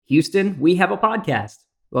Houston, we have a podcast.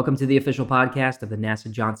 Welcome to the official podcast of the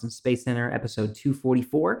NASA Johnson Space Center, episode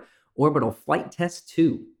 244, Orbital Flight Test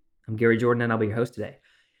 2. I'm Gary Jordan, and I'll be your host today.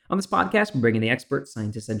 On this podcast, we're bringing the experts,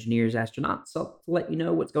 scientists, engineers, astronauts, to let you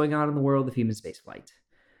know what's going on in the world of human spaceflight.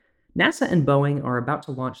 NASA and Boeing are about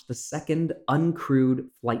to launch the second uncrewed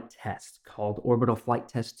flight test, called Orbital Flight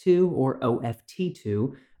Test 2, or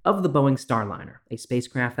OFT2, of the Boeing Starliner, a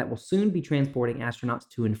spacecraft that will soon be transporting astronauts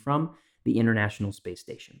to and from the International Space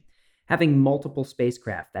Station. Having multiple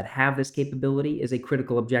spacecraft that have this capability is a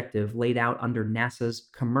critical objective laid out under NASA's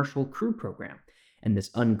Commercial Crew Program. And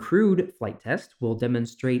this uncrewed flight test will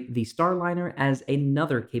demonstrate the Starliner as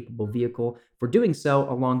another capable vehicle for doing so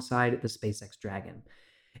alongside the SpaceX Dragon.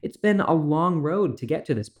 It's been a long road to get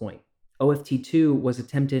to this point. OFT2 was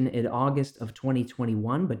attempted in August of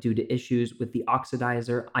 2021, but due to issues with the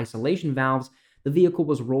oxidizer isolation valves, the vehicle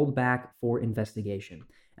was rolled back for investigation.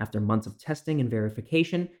 After months of testing and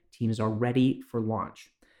verification, teams are ready for launch.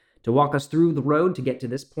 To walk us through the road to get to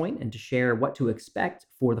this point and to share what to expect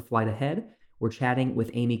for the flight ahead, we're chatting with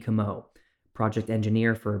Amy Comeau, project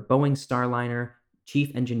engineer for Boeing Starliner,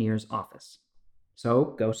 Chief Engineer's Office.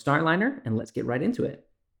 So go Starliner, and let's get right into it.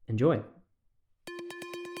 Enjoy.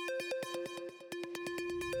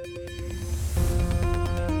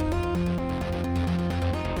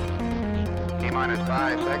 T-minus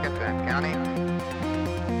 5 seconds and counting.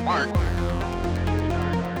 Mark.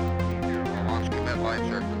 Launch commit lights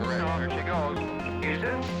are correct. There she goes.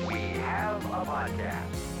 Houston, we have a podcast.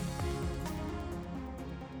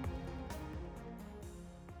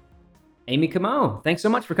 Amy Comeau, thanks so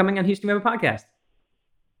much for coming on Houston, we have a podcast.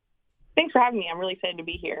 Thanks for having me. I'm really excited to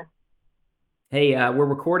be here. Hey, we're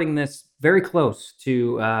recording this very close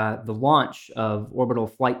to the launch of Orbital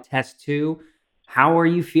Flight Test 2. How are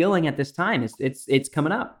you feeling at this time? It's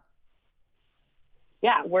coming up.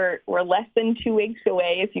 Yeah, we're less than 2 weeks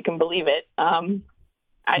away, if you can believe it.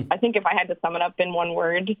 I think if I had to sum it up in one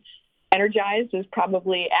word, energized is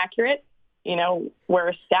probably accurate. You know,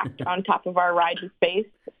 we're stacked on top of our ride to space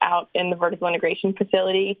out in the vertical integration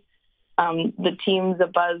facility. The team's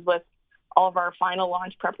abuzz with all of our final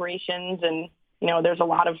launch preparations, and you know, there's a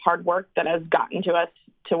lot of hard work that has gotten to us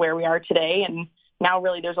to where we are today. And now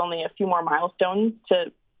really there's only a few more milestones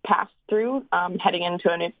to pass through heading into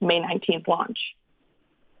a May 19th launch.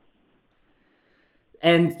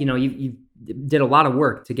 And, you know, you did a lot of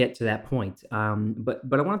work to get to that point. But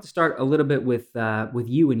I wanted to start a little bit with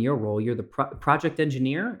you and your role. You're the project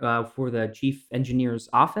engineer for the Chief Engineer's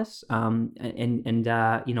Office. And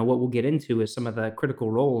you know, what we'll get into is some of the critical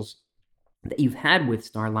roles that you've had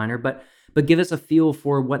with Starliner. But give us a feel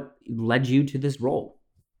for what led you to this role.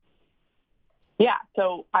 Yeah,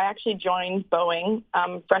 so I actually joined Boeing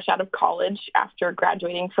fresh out of college after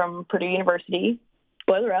graduating from Purdue University.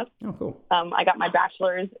 Spoiler up. Oh, cool. I got my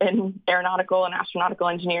bachelor's in aeronautical and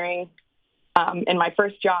astronautical engineering. And my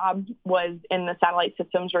first job was in the Satellite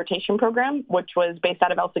Systems Rotation Program, which was based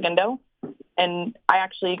out of El Segundo. And I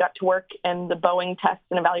actually got to work in the Boeing Test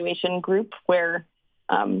and Evaluation Group, where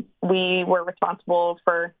we were responsible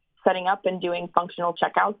for setting up and doing functional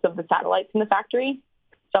checkouts of the satellites in the factory.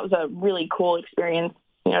 So that was a really cool experience,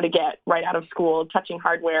 you know, to get right out of school, touching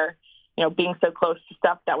hardware, you know, being so close to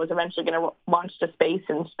stuff that was eventually going to launch to space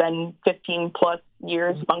and spend 15 plus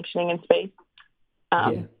years functioning in space.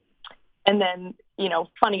 And then, you know,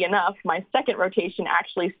 funny enough, my second rotation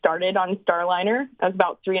actually started on Starliner. That was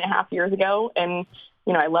about 3.5 years ago. And,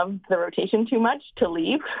 you know, I loved the rotation too much to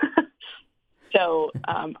leave. So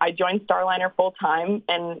I joined Starliner full time,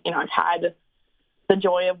 and, you know, I've had the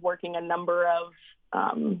joy of working a number of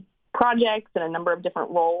projects and a number of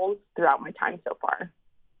different roles throughout my time so far.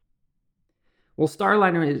 Well,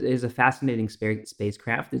 Starliner is a fascinating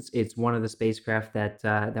spacecraft. It's one of the spacecraft that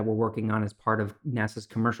we're working on as part of NASA's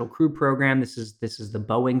Commercial Crew Program. This is the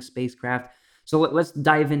Boeing spacecraft. So let's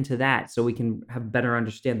dive into that so we can better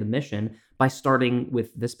understand the mission by starting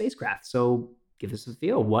with the spacecraft. So give us a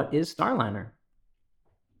feel. What is Starliner?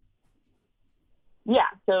 Yeah,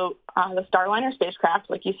 so the Starliner spacecraft,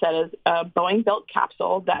 like you said, is a Boeing-built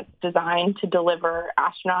capsule that's designed to deliver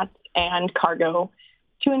astronauts and cargo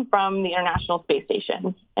to and from the International Space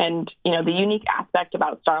Station. And, you know, the unique aspect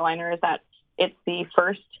about Starliner is that it's the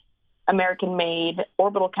first American-made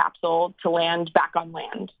orbital capsule to land back on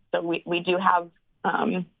land. So we do have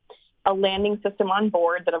a landing system on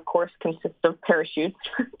board that, of course, consists of parachutes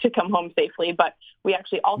to come home safely. But we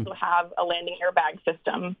actually also have a landing airbag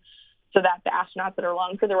system so that the astronauts that are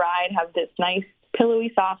along for the ride have this nice,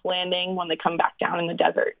 pillowy, soft landing when they come back down in the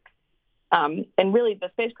desert. And really, the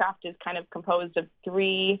spacecraft is kind of composed of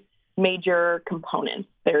three major components.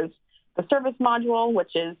 There's the service module,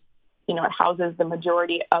 which is, it houses the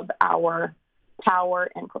majority of our power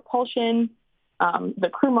and propulsion. The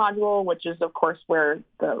crew module, which is, of course, where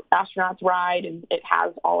the astronauts ride, and it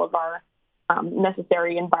has all of our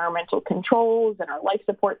necessary environmental controls and our life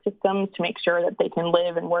support systems to make sure that they can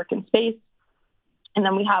live and work in space. And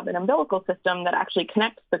then we have an umbilical system that actually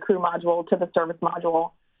connects the crew module to the service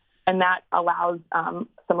module, and that allows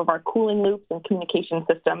some of our cooling loops and communication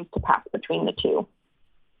systems to pass between the two.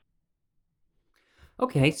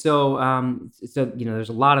 Okay, so there's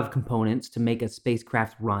a lot of components to make a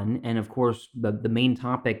spacecraft run, and of course, the main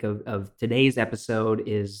topic of today's episode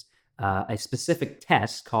is a specific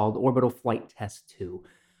test called Orbital Flight Test 2.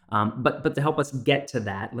 But to help us get to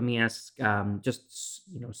that, let me ask,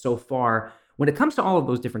 so far, when it comes to all of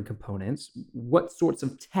those different components, what sorts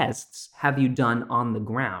of tests have you done on the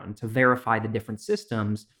ground to verify the different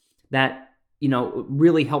systems that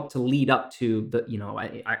really help to lead up to the,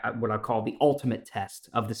 what I call the ultimate test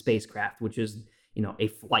of the spacecraft, which is, a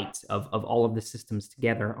flight of all of the systems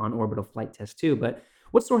together on Orbital Flight Test 2. But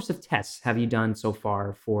what sorts of tests have you done so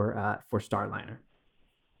far for Starliner?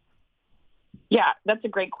 Yeah, that's a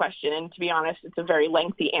great question. And to be honest, it's a very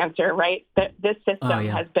lengthy answer, right? This system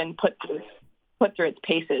has been put through its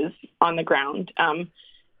paces on the ground.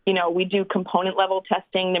 We do component level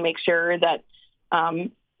testing to make sure that,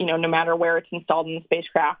 no matter where it's installed in the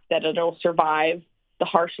spacecraft, that it'll survive the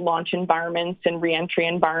harsh launch environments and reentry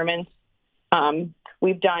environments.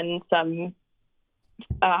 We've done some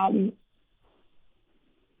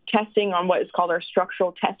testing on what is called our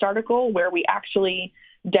structural test article, where we actually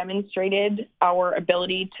demonstrated our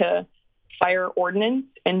ability to fire ordnance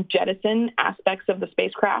and jettison aspects of the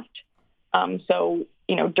spacecraft.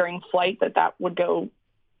 During flight, that would go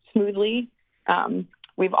smoothly.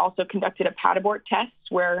 We've also conducted a pad abort test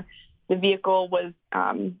where the vehicle was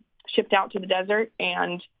shipped out to the desert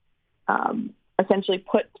and essentially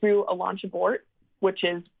put through a launch abort, which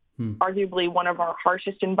is arguably one of our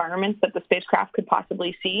harshest environments that the spacecraft could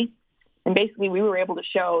possibly see. And basically, we were able to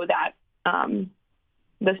show that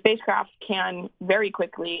the spacecraft can very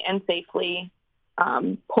quickly and safely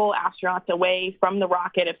pull astronauts away from the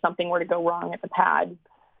rocket if something were to go wrong at the pad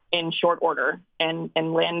in short order and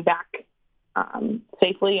land back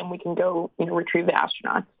safely, and we can go retrieve the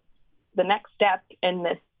astronauts. The next step in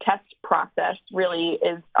this test process really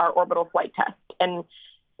is our orbital flight test. And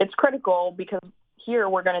it's critical because here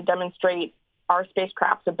we're going to demonstrate our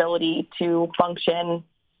spacecraft's ability to function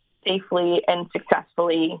safely and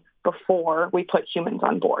successfully before we put humans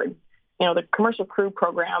on board. The commercial crew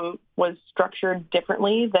program was structured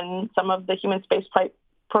differently than some of the human spaceflight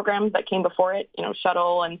programs that came before it,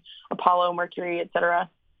 Shuttle and Apollo, Mercury, et cetera.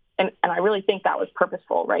 And I really think that was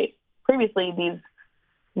purposeful, right? Previously, these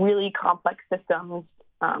really complex systems,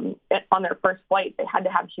 on their first flight, they had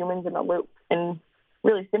to have humans in the loop. And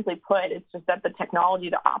really simply put, it's just that the technology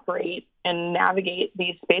to operate and navigate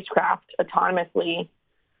these spacecraft autonomously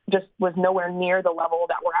just was nowhere near the level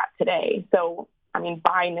that we're at today. So,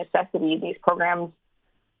 by necessity, these programs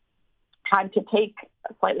had to take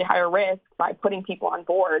a slightly higher risk by putting people on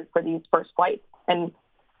board for these first flights. And,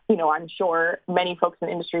 I'm sure many folks in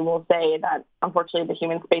the industry will say that, unfortunately, the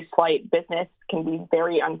human spaceflight business can be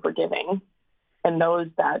very unforgiving. And those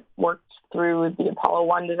that worked through the Apollo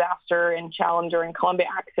 1 disaster and Challenger and Columbia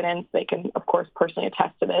accidents, they can, of course, personally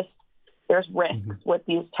attest to this. There's risks with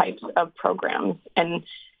these types of programs. And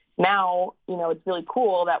now, it's really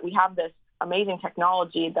cool that we have this amazing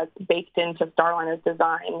technology that's baked into Starliner's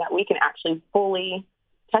design that we can actually fully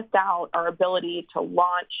test out our ability to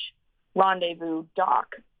launch, rendezvous,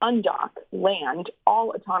 dock, undock, land,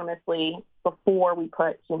 all autonomously before we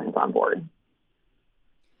put humans on board.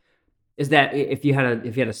 Is that, if you had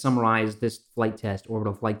to summarize this flight test,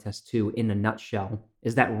 Orbital Flight Test 2, in a nutshell,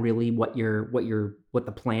 is that really what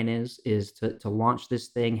the plan is to launch this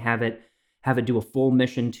thing, have it do a full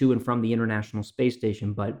mission to and from the International Space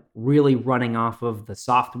Station, but really running off of the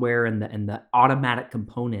software and the automatic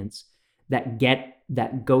components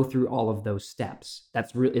that go through all of those steps?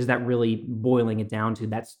 Is that really boiling it down to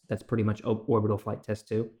that's pretty much Orbital Flight Test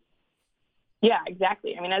 2? Yeah,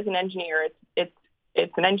 exactly. As an engineer,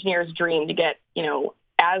 it's an engineer's dream to get,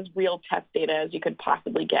 as real test data as you could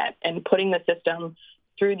possibly get, and putting the system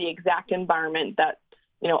through the exact environment that,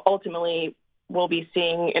 ultimately we'll be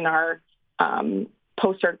seeing in our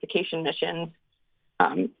post-certification missions.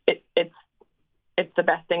 It's the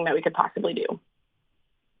best thing that we could possibly do.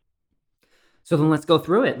 So then let's go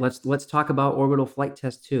through it. Let's talk about Orbital Flight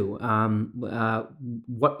Test 2. So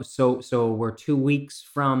we're 2 weeks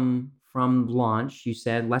from launch. You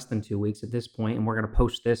said less than 2 weeks at this point, and we're going to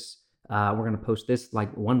post this.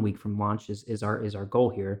 Like 1 week from launch is our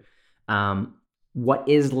goal here. what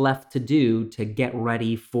is left to do to get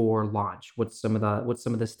ready for launch? What's some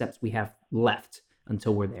of the steps we have left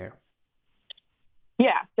until we're there?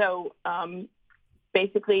 Yeah. So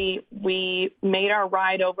basically, we made our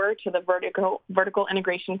ride over to the vertical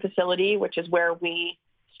integration facility, which is where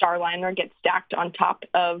Starliner gets stacked on top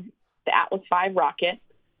of the Atlas V rocket.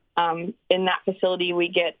 In that facility, we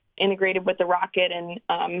get integrated with the rocket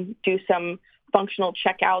and do some functional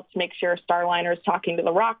checkouts, make sure Starliner is talking to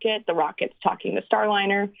the rocket's talking to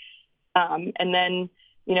Starliner. And then,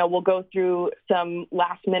 we'll go through some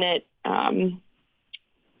last minute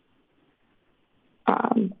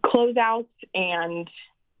closeouts and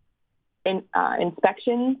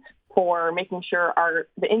inspections for making sure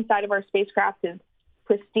the inside of our spacecraft is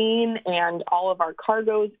pristine and all of our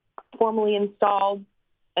cargo's formally installed.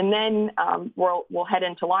 And then we'll head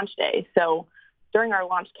into launch day. So during our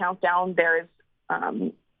launch countdown, there's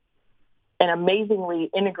an amazingly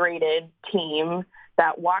integrated team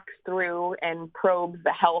that walks through and probes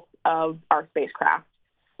the health of our spacecraft,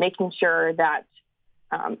 making sure that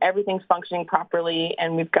everything's functioning properly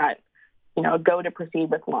and we've got, a go to proceed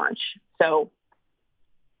with launch. So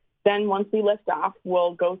then once we lift off,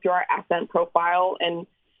 we'll go through our ascent profile, and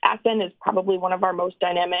ascent is probably one of our most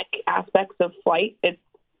dynamic aspects of flight.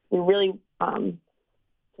 We really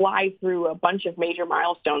fly through a bunch of major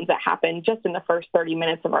milestones that happen just in the first 30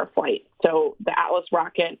 minutes of our flight. So the Atlas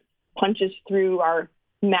rocket punches through our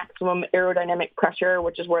maximum aerodynamic pressure,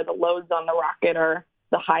 which is where the loads on the rocket are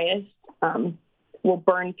the highest. We'll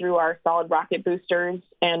burn through our solid rocket boosters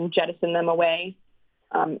and jettison them away.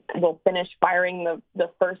 We'll finish firing the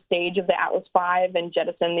first stage of the Atlas V and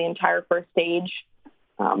jettison the entire first stage.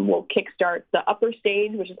 We'll kickstart the upper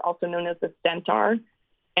stage, which is also known as the Centaur.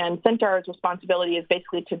 And Centaur's responsibility is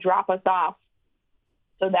basically to drop us off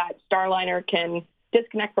so that Starliner can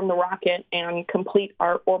disconnect from the rocket and complete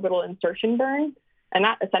our orbital insertion burn. And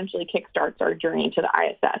that essentially kickstarts our journey to the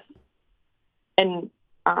ISS. And,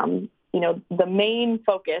 the main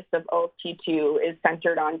focus of OFT2 is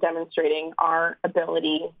centered on demonstrating our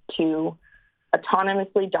ability to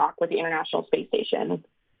autonomously dock with the International Space Station.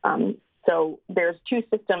 So there's two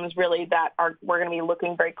systems really that we're going to be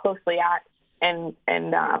looking very closely at and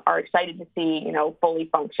are excited to see, fully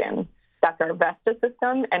function. That's our VESTA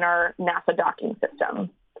system and our NASA docking system.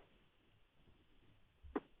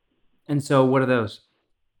 And so what are those?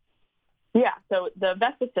 Yeah, so the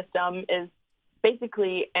VESTA system is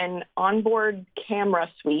basically an onboard camera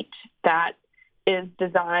suite that is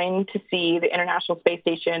designed to see the International Space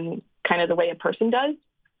Station kind of the way a person does.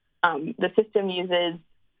 The system uses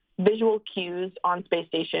visual cues on space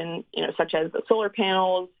station, such as the solar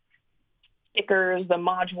panels, stickers, the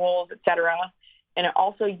modules, et cetera. And it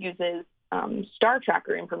also uses star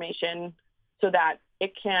tracker information so that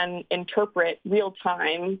it can interpret real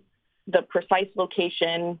time the precise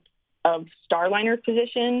location of Starliner's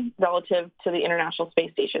position relative to the International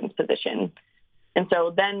Space Station's position. And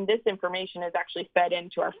so then this information is actually fed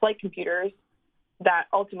into our flight computers that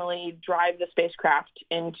ultimately drive the spacecraft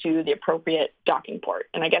into the appropriate docking port.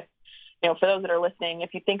 And I guess, for those that are listening,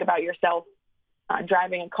 if you think about yourself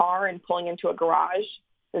driving a car and pulling into a garage,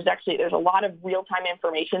 there's a lot of real-time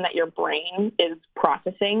information that your brain is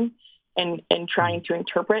processing and trying to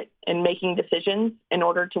interpret and making decisions in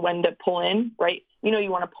order to when to pull in, right?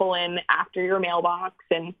 You want to pull in after your mailbox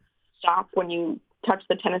and stop when you touch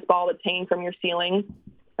the tennis ball that's hanging from your ceiling.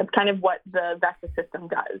 That's kind of what the VESTA system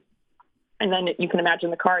does. And then you can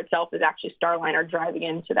imagine the car itself is actually Starliner driving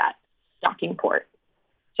into that docking port.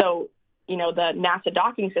 So, the NASA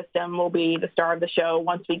docking system will be the star of the show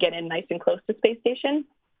once we get in nice and close to space station.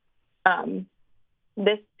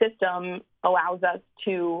 This system allows us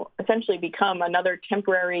to essentially become another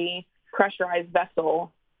temporary pressurized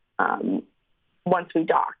vessel once we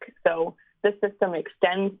dock. So this system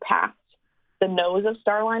extends past the nose of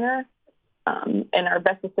Starliner, and our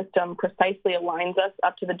VESTA system precisely aligns us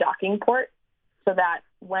up to the docking port so that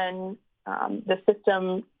when the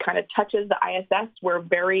system kind of touches the ISS, we're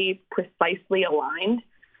very precisely aligned.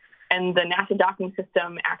 And the NASA docking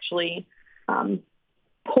system actually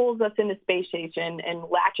pulls us into space station and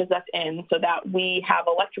latches us in so that we have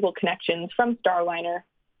electrical connections from Starliner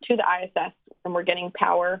to the ISS, and we're getting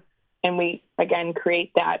power. And we, again,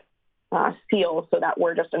 create that seal so that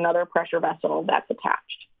we're just another pressure vessel that's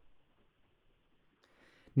attached.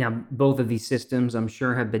 Now, both of these systems, I'm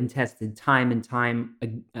sure, have been tested time and time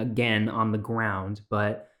again on the ground.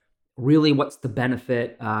 But really, what's the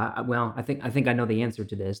benefit? Well, I think I know the answer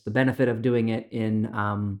to this. The benefit of doing it in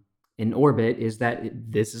orbit is that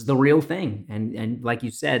this is the real thing, and like you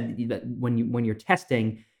said, when you're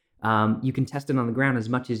testing, you can test it on the ground as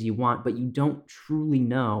much as you want, but you don't truly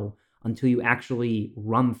know until you actually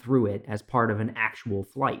run through it as part of an actual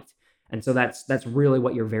flight. And so that's really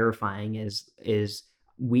what you're verifying is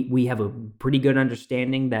we have a pretty good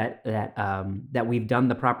understanding that we've done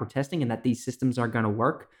the proper testing and that these systems are going to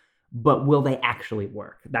work, but will they actually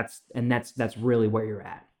work? That's really where you're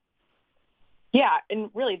at. Yeah, and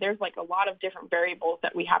really there's like a lot of different variables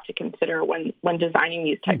that we have to consider when designing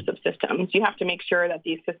these types of systems. You have to make sure that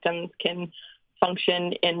these systems can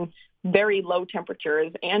function in very low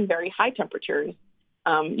temperatures and very high temperatures.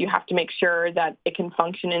 You have to make sure that it can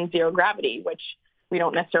function in zero gravity, which we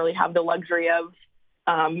don't necessarily have the luxury of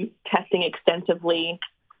testing extensively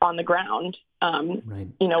on the ground. Right.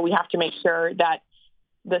 We have to make sure that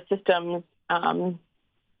the systems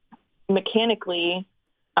mechanically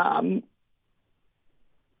and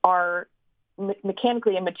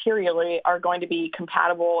materially are going to be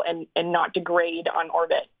compatible and not degrade on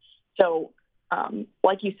orbit. So,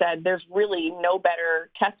 like you said, there's really no better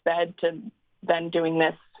test bed than doing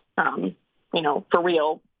this, for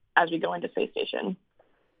real as we go into space station.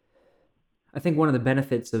 I think one of the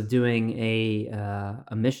benefits of doing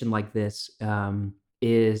a mission like this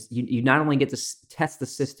is you not only get to test the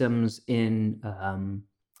systems in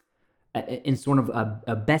sort of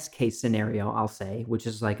a best case scenario, I'll say, which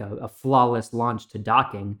is like a flawless launch to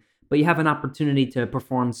docking, but you have an opportunity to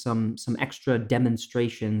perform some extra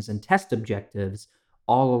demonstrations and test objectives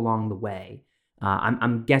all along the way.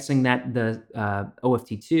 I'm guessing that the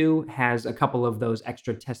OFT2 has a couple of those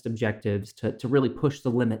extra test objectives to really push the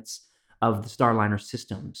limits of the Starliner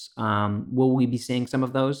systems. Will we be seeing some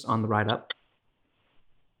of those on the ride up?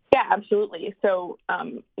 Yeah, absolutely. So,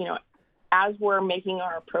 as we're making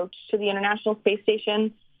our approach to the International Space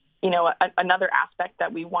Station, another aspect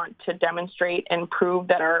that we want to demonstrate and prove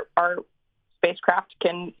that our spacecraft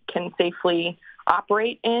can safely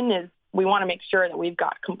operate in is we want to make sure that we've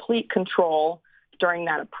got complete control during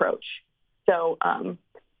that approach. So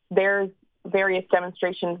there's various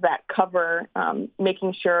demonstrations that cover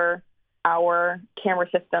making sure our camera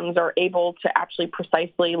systems are able to actually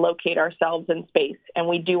precisely locate ourselves in space, and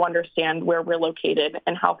we do understand where we're located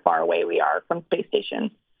and how far away we are from space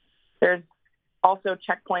station. There's also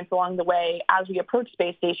checkpoints along the way as we approach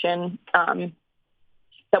space station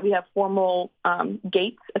that we have formal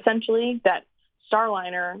gates, essentially, that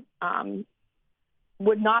Starliner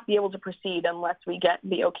would not be able to proceed unless we get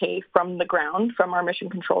the okay from the ground, from our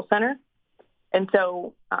Mission Control Center. And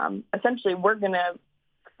so essentially we're going to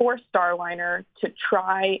force Starliner to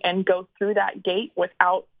try and go through that gate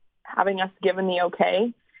without having us given the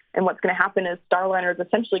okay. And what's going to happen is Starliner is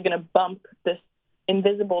essentially going to bump this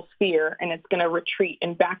invisible sphere, and it's going to retreat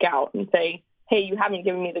and back out and say, hey, you haven't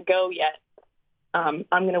given me the go yet. I'm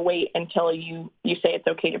going to wait until you say it's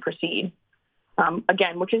okay to proceed.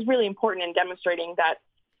 Again, which is really important in demonstrating that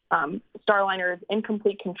Starliner is in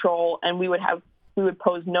complete control, and we would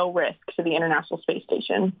pose no risk to the International Space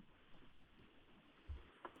Station.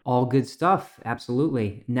 All good stuff.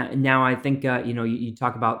 Absolutely. Now I think you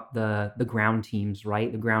talk about the ground teams,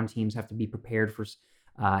 right? The ground teams have to be prepared for,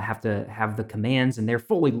 have to have the commands, and they're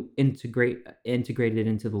fully integrated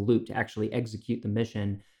into the loop to actually execute the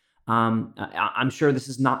mission. I'm sure this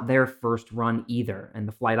is not their first run either, and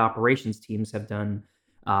the flight operations teams have done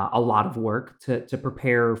a lot of work to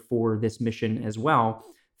prepare for this mission as well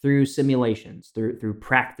through simulations, through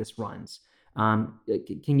practice runs.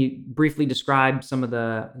 Can you briefly describe some of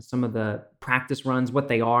the practice runs, what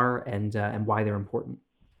they are, and why they're important?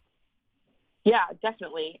 Yeah,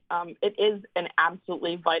 definitely. It is an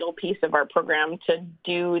absolutely vital piece of our program to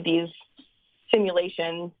do these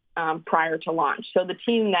simulations prior to launch. So the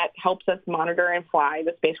team that helps us monitor and fly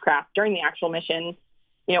the spacecraft during the actual mission,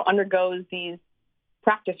 undergoes these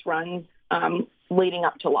practice runs leading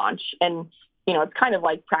up to launch. And, it's kind of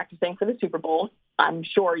like practicing for the Super Bowl. I'm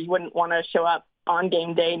sure you wouldn't want to show up on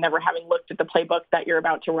game day never having looked at the playbook that you're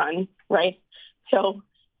about to run, right? So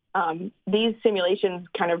these simulations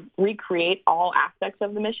kind of recreate all aspects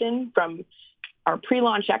of the mission, from our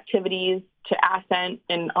pre-launch activities to ascent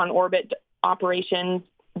and on-orbit operations,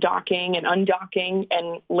 docking and undocking,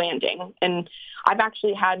 and landing. And I've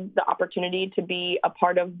actually had the opportunity to be a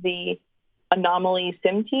part of the anomaly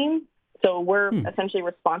sim team. So we're essentially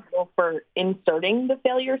responsible for inserting the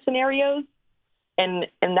failure scenarios. And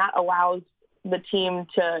that allows the team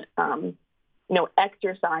to,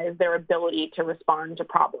 exercise their ability to respond to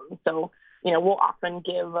problems. So, we'll often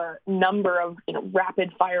give a number of,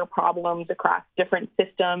 rapid fire problems across different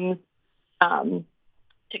systems to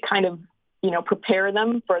kind of, prepare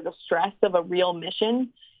them for the stress of a real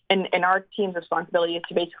mission. And our team's responsibility is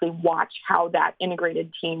to basically watch how that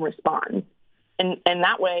integrated team responds. And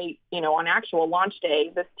that way, on actual launch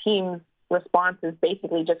day, this team's response is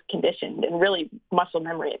basically just conditioned and really muscle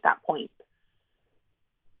memory at that point.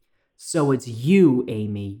 So it's you,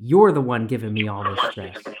 Amy. You're the one giving me all this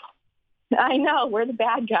stress. I know, we're the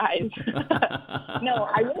bad guys. No,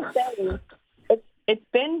 I will say it's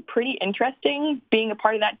been pretty interesting being a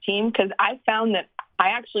part of that team, because I found that I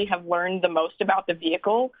actually have learned the most about the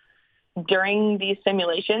vehicle during these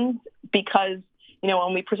simulations, because,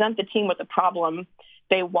 when we present the team with a problem,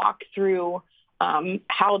 they walk through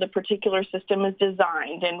how the particular system is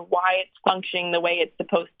designed and why it's functioning the way it's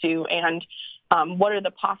supposed to, and what are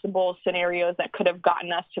the possible scenarios that could have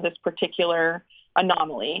gotten us to this particular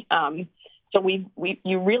anomaly. So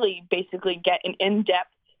you really basically get an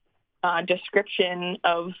in-depth description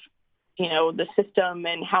of, the system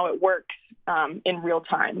and how it works in real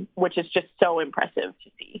time, which is just so impressive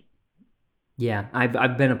to see. Yeah,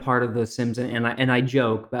 I've been a part of those sims, and I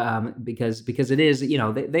joke because it is,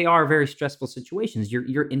 they are very stressful situations.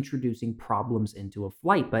 You're introducing problems into a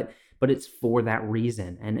flight, but it's for that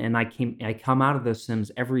reason. And I come out of those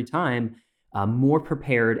sims every time more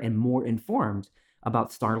prepared and more informed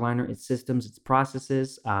about Starliner, its systems, its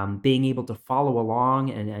processes, being able to follow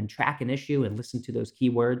along and track an issue and listen to those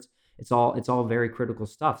keywords. It's all very critical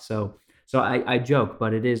stuff. So I joke,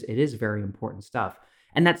 but it is very important stuff.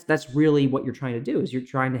 And that's really what you're trying to do, is you're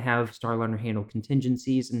trying to have Starliner handle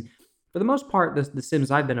contingencies. And for the most part, the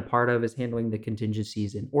sims I've been a part of is handling the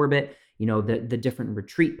contingencies in orbit, the different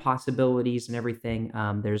retreat possibilities and everything.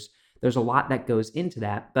 There's a lot that goes into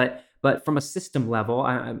that. But from a system level,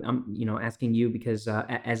 I'm asking you because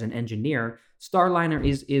as an engineer, Starliner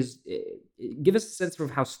is give us a sense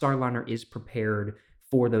of how Starliner is prepared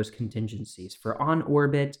for those contingencies, for on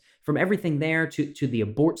orbit, from everything there to the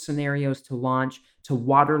abort scenarios to launch, to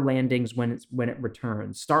water landings when it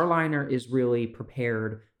returns. Starliner is really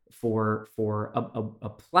prepared for a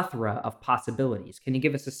plethora of possibilities. Can you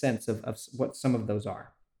give us a sense of what some of those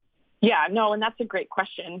are? Yeah, no, and that's a great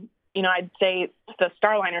question. I'd say the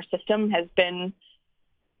Starliner system has been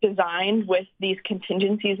designed with these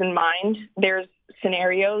contingencies in mind. There's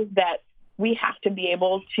scenarios that we have to be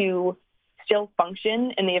able to still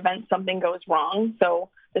function in the event something goes wrong. So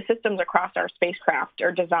the systems across our spacecraft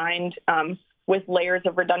are designed with layers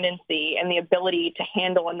of redundancy and the ability to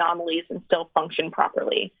handle anomalies and still function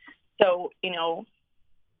properly. So,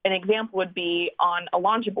 an example would be on a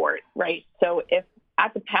launch abort, right? So if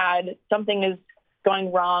at the pad something is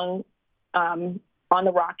going wrong on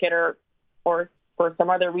the rocket or for some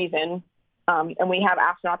other reason, and we have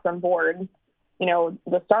astronauts on board,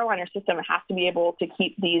 the Starliner system has to be able to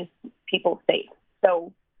keep these people safe.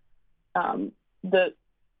 So the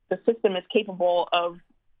system is capable of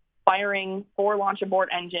firing 4 launch abort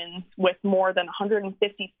engines with more than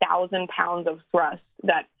 150,000 pounds of thrust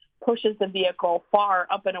that pushes the vehicle far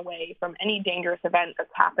up and away from any dangerous event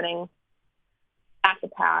that's happening at the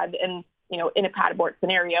pad. And, in a pad abort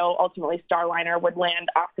scenario, ultimately Starliner would land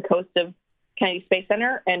off the coast of Kennedy Space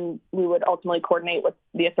Center, and we would ultimately coordinate with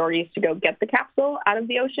the authorities to go get the capsule out of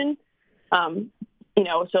the ocean.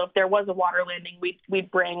 So if there was a water landing,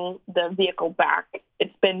 we'd bring the vehicle back.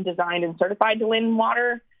 It's been designed and certified to land in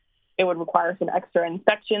water. It would require some extra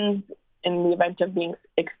inspections in the event of being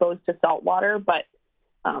exposed to salt water, but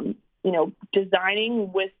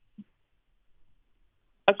designing with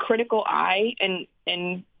a critical eye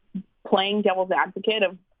and playing devil's advocate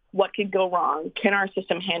of what could go wrong. Can our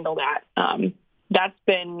system handle that? That's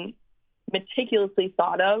been meticulously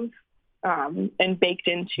thought of and baked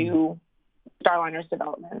into Starliner's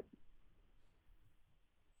development.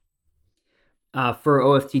 For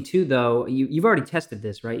OFT2, though, you've already tested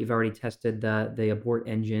this, right? You've already tested the abort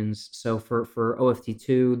engines. So for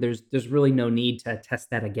OFT2, there's really no need to test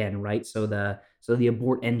that again, right? So the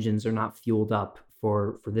abort engines are not fueled up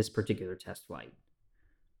for this particular test flight.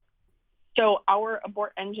 So our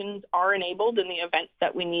abort engines are enabled in the event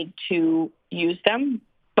that we need to use them,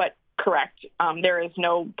 but correct, there is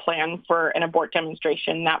no plan for an abort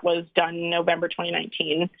demonstration. That was done in November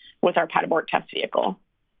 2019 with our pad abort test vehicle.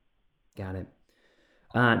 Got it.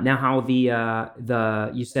 Now, how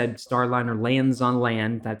the you said Starliner lands on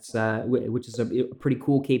land. That's which is a pretty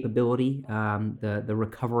cool capability. The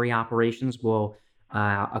recovery operations will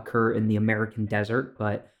occur in the American desert,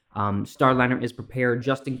 but Starliner is prepared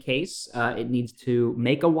just in case it needs to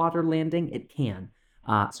make a water landing. It can.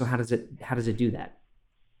 So how does it do that?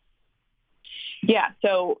 Yeah.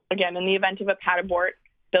 So again, in the event of a pad abort,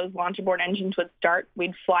 those launch abort engines would start.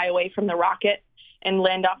 We'd fly away from the rocket and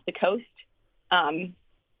land off the coast.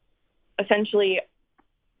 Essentially,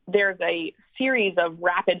 there's a series of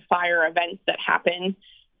rapid fire events that happen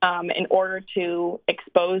in order to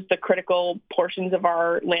expose the critical portions of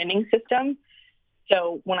our landing system.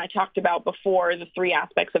 So when I talked about before the three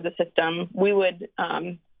aspects of the system, we would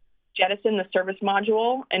jettison the service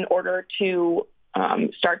module in order to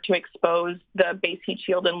start to expose the base heat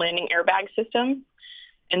shield and landing airbag system.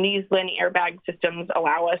 And these landing airbag systems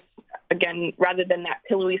allow us, again, rather than that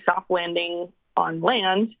pillowy soft landing on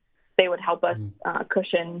land, they would help us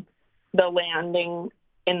cushion the landing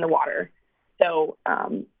in the water. So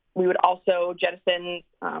we would also jettison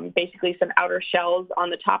basically some outer shells on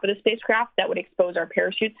the top of the spacecraft that would expose our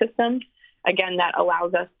parachute system. Again, that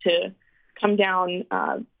allows us to come down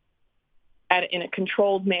in a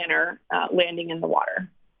controlled manner, landing in the water.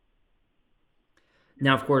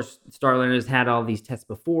 Now, of course, Starliner has had all these tests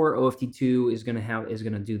before. OFT2 is going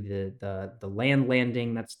to do the land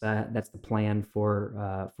landing. That's the plan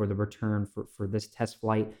for the return for this test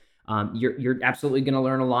flight. You're absolutely going to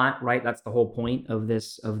learn a lot, right? That's the whole point of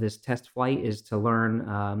this test flight, is to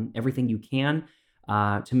learn everything you can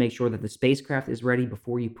to make sure that the spacecraft is ready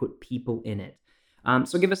before you put people in it.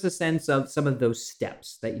 So give us a sense of some of those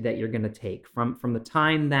steps that you're going to take from the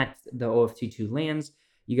time that the OFT2 lands.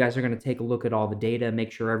 You guys are going to take a look at all the data, make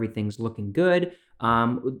sure everything's looking good.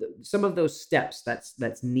 Some of those steps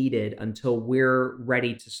that's needed until we're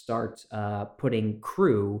ready to start putting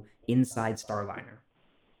crew inside Starliner.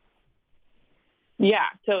 Yeah,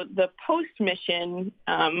 so the post-mission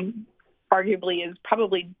arguably is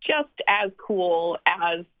probably just as cool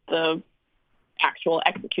as the actual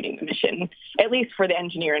executing the mission, at least for the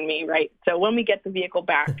engineer and me, right? So when we get the vehicle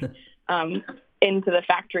back into the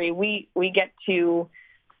factory, we get to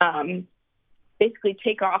basically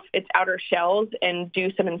take off its outer shells and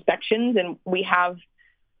do some inspections, and we have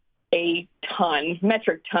a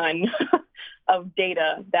metric ton of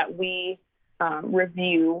data that we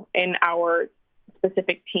review in our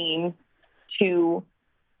specific team to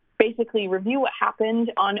basically review what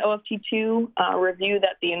happened on OFT2, review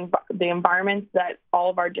that the environments that all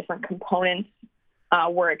of our different components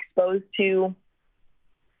were exposed to.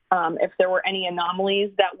 If there were any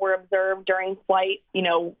anomalies that were observed during flight,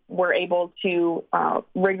 we're able to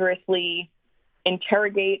rigorously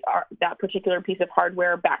interrogate that particular piece of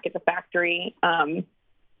hardware back at the factory.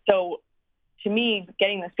 So to me,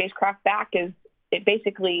 getting the spacecraft back is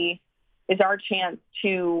our chance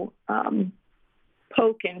to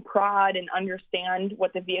poke and prod and understand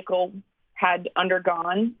what the vehicle had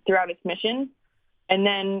undergone throughout its mission. And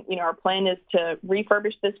then, our plan is to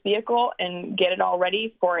refurbish this vehicle and get it all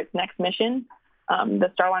ready for its next mission. The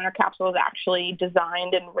Starliner capsule is actually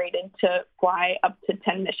designed and rated to fly up to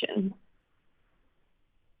 10 missions.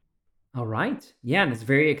 All right. Yeah, and it's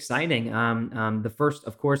very exciting. The first,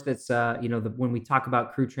 of course, that's, when we talk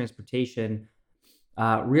about crew transportation,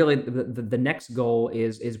 really the next goal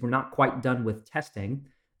is we're not quite done with testing.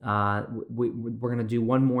 We're going to do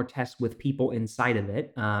one more test with people inside of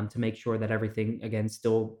it to make sure that everything, again,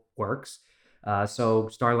 still works. So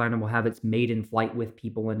Starliner will have its maiden flight with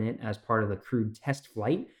people in it as part of the crewed test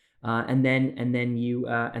flight. And then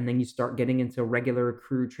you start getting into regular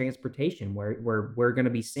crew transportation where we're going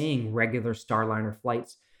to be seeing regular Starliner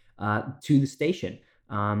flights to the station.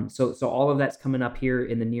 So all of that's coming up here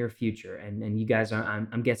in the near future, and you guys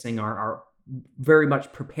I'm guessing are very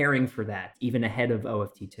much preparing for that, even ahead of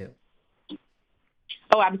OFT2.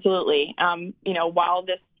 Oh, absolutely. While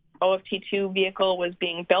this OFT2 vehicle was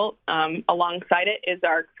being built, alongside it is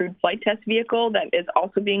our crewed flight test vehicle that is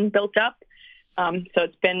also being built up. So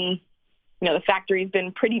it's been, the factory's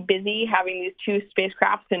been pretty busy having these two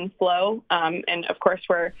spacecrafts in flow. And of course,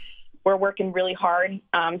 we're working really hard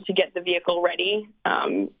to get the vehicle ready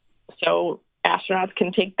so astronauts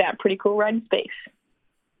can take that pretty cool ride in space.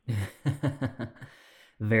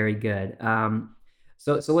 Very good.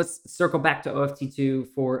 So let's circle back to OFT2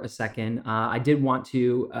 for a second. I did want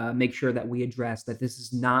to make sure that we address that this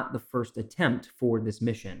is not the first attempt for this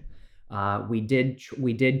mission. We did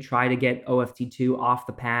try to get OFT2 off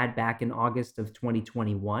the pad back in August of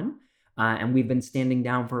 2021, and we've been standing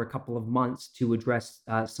down for a couple of months to address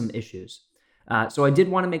some issues. So I did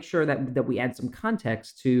want to make sure that we add some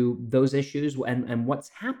context to those issues and what's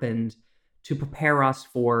happened to prepare us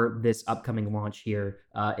for this upcoming launch here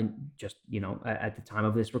in just, at the time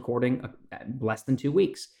of this recording, less than 2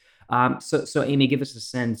 weeks. So Amy, give us a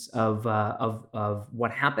sense of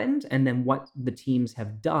what happened and then what the teams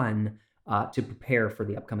have done to prepare for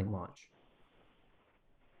the upcoming launch.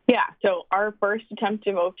 Yeah, so our first attempt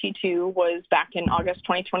of OFT2 was back in August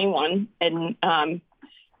 2021. And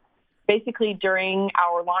basically during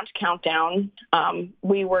our launch countdown,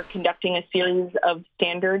 we were conducting a series of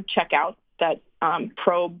standard checkouts that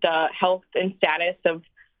probe the health and status of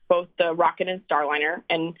both the rocket and Starliner.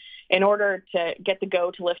 And in order to get the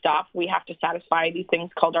go to lift off, we have to satisfy these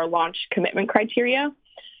things called our launch commitment criteria.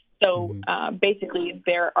 So basically,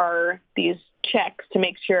 there are these checks to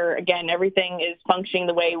make sure, again, everything is functioning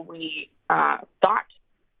the way we thought.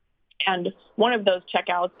 And one of those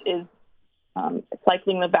checkouts is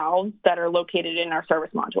cycling the valves that are located in our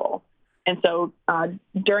service module. And so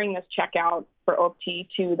during this checkout for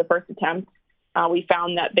OPT-2, the first attempt, we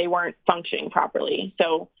found that they weren't functioning properly.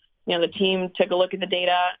 So, the team took a look at the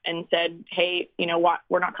data and said, hey, you know what,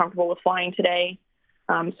 we're not comfortable with flying today.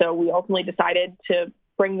 So we ultimately decided to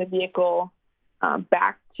bring the vehicle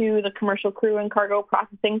back to the Commercial Crew and Cargo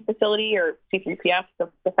Processing Facility, or C3PF,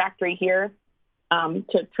 the factory here,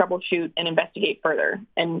 to troubleshoot and investigate further.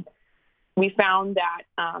 And we found that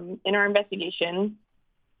in our investigation,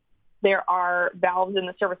 there are valves in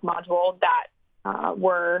the service module that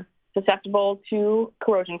were susceptible to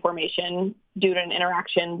corrosion formation due to an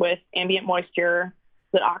interaction with ambient moisture,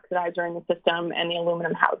 the oxidizer in the system, and the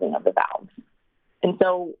aluminum housing of the valves. And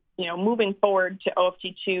so, moving forward to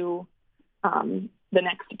OFT-2, the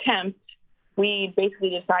next attempt, we basically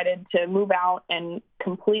decided to move out and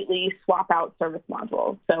completely swap out service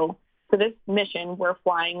modules. So for this mission, we're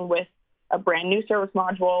flying with a brand new service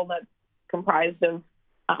module that's comprised of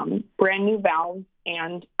brand new valves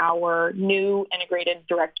and our new integrated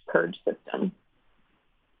direct purge system.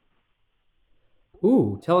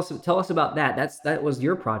 Ooh, tell us about that. That was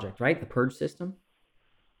your project, right? The purge system?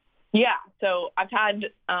 Yeah, so I've had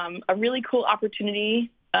a really cool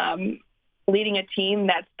opportunity leading a team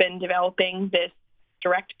that's been developing this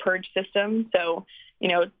direct purge system. So,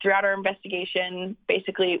 throughout our investigation,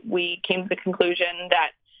 basically we came to the conclusion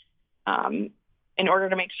that in order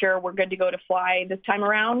to make sure we're good to go to fly this time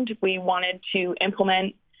around, we wanted to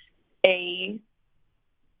implement a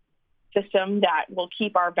system that will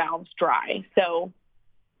keep our valves dry. So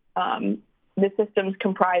the system's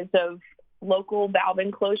comprised of local valve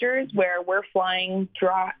enclosures where we're flowing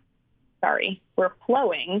dry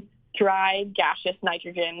gaseous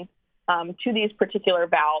nitrogen to these particular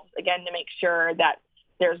valves, again, to make sure that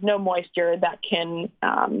there's no moisture that can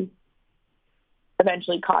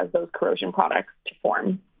eventually cause those corrosion products to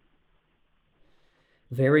form.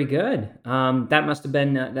 Very good. That must have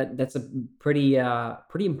been that's a pretty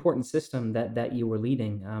important system that you were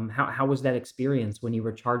leading. How was that experience when you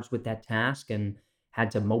were charged with that task and had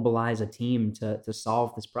to mobilize a team to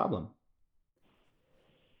solve this problem?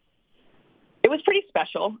 It was pretty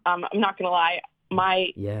special. I'm not going to lie.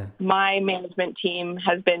 My management team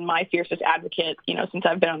has been my fiercest advocate, since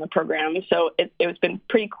I've been on the program. So it's been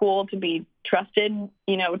pretty cool to be trusted,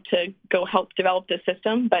 to go help develop this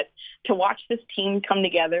system. But to watch this team come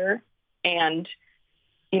together and,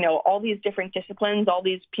 all these different disciplines, all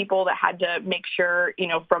these people that had to make sure,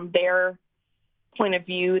 from their point of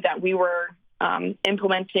view that we were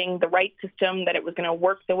implementing the right system, that it was going to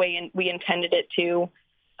work the way we intended it to.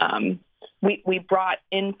 We brought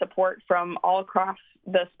in support from all across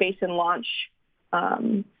the space and launch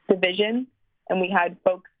division, and we had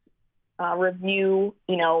folks review,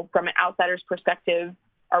 from an outsider's perspective,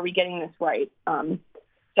 are we getting this right?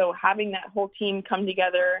 So having that whole team come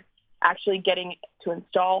together, actually getting to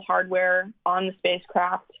install hardware on the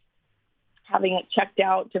spacecraft, having it checked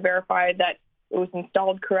out to verify that it was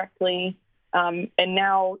installed correctly, and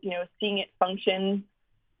now, seeing it function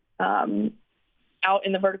out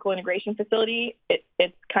in the vertical integration facility,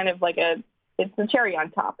 it's kind of like it's the cherry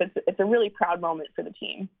on top. It's a really proud moment for the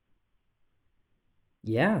team.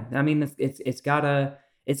 Yeah, I mean, it's gotta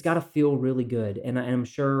feel really good, and I'm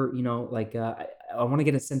sure I want to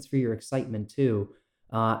get a sense for your excitement too,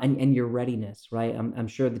 and your readiness, right? I'm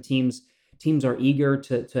sure the teams are eager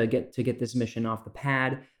to get this mission off the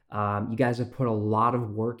pad. You guys have put a lot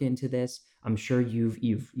of work into this. I'm sure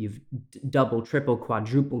you've double, triple,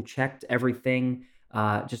 quadruple checked everything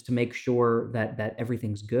just to make sure that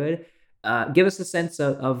everything's good. Give us a sense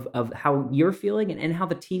of how you're feeling and how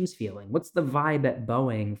the team's feeling. What's the vibe at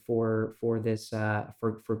Boeing for this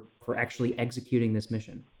for actually executing this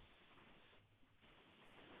mission?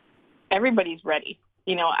 Everybody's ready.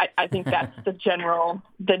 I think that's the general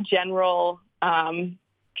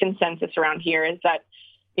consensus around here is that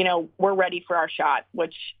we're ready for our shot,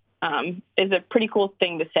 which is a pretty cool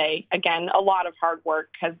thing to say. Again, a lot of hard work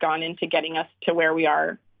has gone into getting us to where we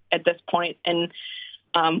are at this point, and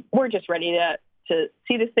we're just ready to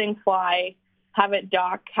see this thing fly, have it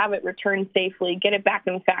dock, have it return safely, get it back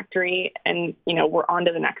in the factory, and we're on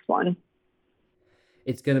to the next one.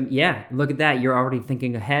 It's gonna, yeah. Look at that. You're already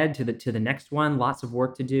thinking ahead to the next one. Lots of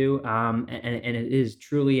work to do, and it is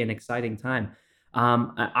truly an exciting time.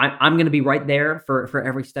 I'm going to be right there for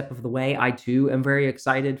every step of the way. I too am very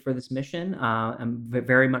excited for this mission. I'm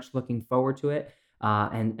very much looking forward to it.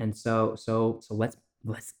 And so let's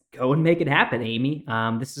go and make it happen, Amy.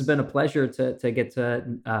 This has been a pleasure to get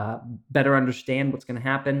to better understand what's going to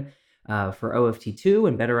happen for OFT2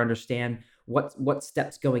 and better understand what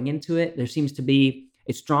steps going into it. There seems to be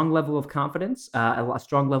a strong level of confidence, a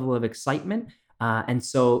strong level of excitement. And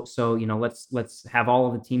so let's have all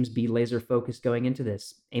of the teams be laser focused going into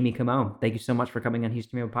this. Amy Comeau, thank you so much for coming on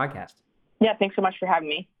Houston Remote Podcast. Yeah, thanks so much for having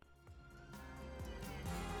me.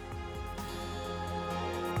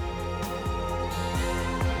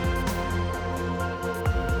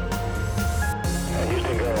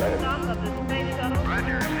 Houston, go ahead. Stop of the space shuttle.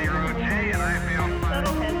 Roger, 0J, and I feel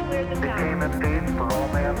Shuttle has cleared the tower. Became a feast for all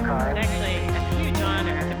mankind. It's actually a huge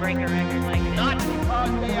honor to break a record like this. Not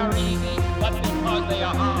because they are easy, but because they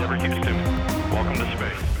are hard. Never Houston, welcome to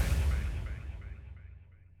space.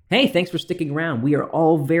 Hey, thanks for sticking around. We are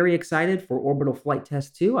all very excited for Orbital Flight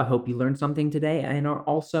Test 2. I hope you learned something today and are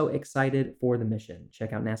also excited for the mission.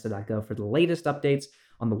 Check out nasa.gov for the latest updates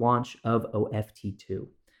on the launch of OFT2.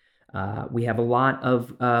 We have a lot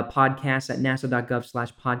of podcasts at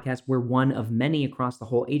nasa.gov/podcast. We're one of many across the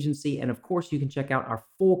whole agency. And of course, you can check out our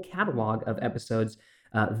full catalog of episodes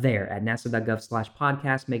there at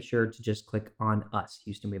nasa.gov/podcast. Make sure to just click on us,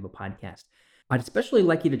 Houston We Have a Podcast. I'd especially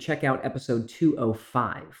like you to check out episode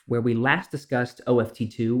 205, where we last discussed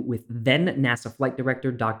OFT2 with then NASA Flight Director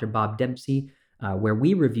Dr. Bob Dempsey, where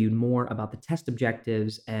we reviewed more about the test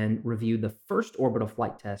objectives and reviewed the first orbital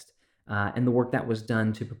flight test and the work that was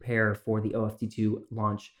done to prepare for the OFT2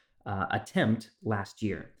 launch attempt last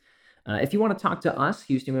year. If you want to talk to us,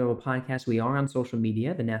 Houston We Have a Podcast, we are on social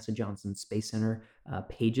media, the NASA Johnson Space Center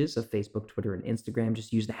pages of Facebook, Twitter, and Instagram.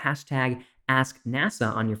 Just use the hashtag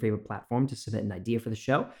AskNASA on your favorite platform to submit an idea for the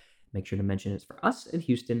show. Make sure to mention it's for us at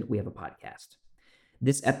Houston We Have a Podcast.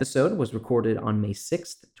 This episode was recorded on May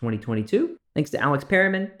 6th, 2022. Thanks to Alex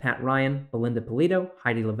Perryman, Pat Ryan, Belinda Polito,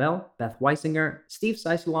 Heidi Lavelle, Beth Weisinger, Steve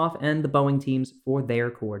Seisloff, and the Boeing teams for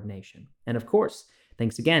their coordination. And of course,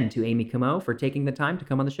 thanks again to Amy Comeau for taking the time to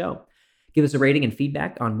come on the show. Give us a rating and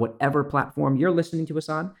feedback on whatever platform you're listening to us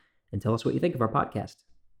on, and tell us what you think of our podcast.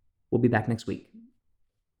 We'll be back next week.